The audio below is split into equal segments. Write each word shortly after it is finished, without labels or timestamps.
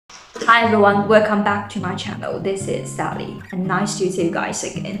Hi everyone, welcome back to my channel. This is Sally and nice to see you guys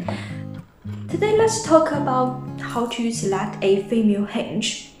again. Today let's talk about how to select a female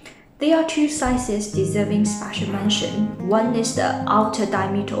hinge. There are two sizes deserving special mention. One is the outer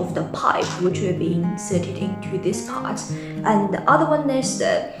diameter of the pipe, which will be inserted into this part, and the other one is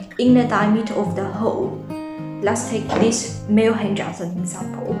the inner diameter of the hole. Let's take this male hinge as an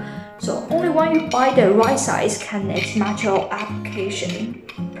example. So only when you buy the right size can it match your application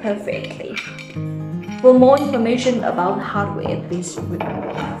perfectly. For more information about hardware, please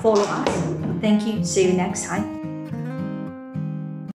follow us. Thank you. See you next time.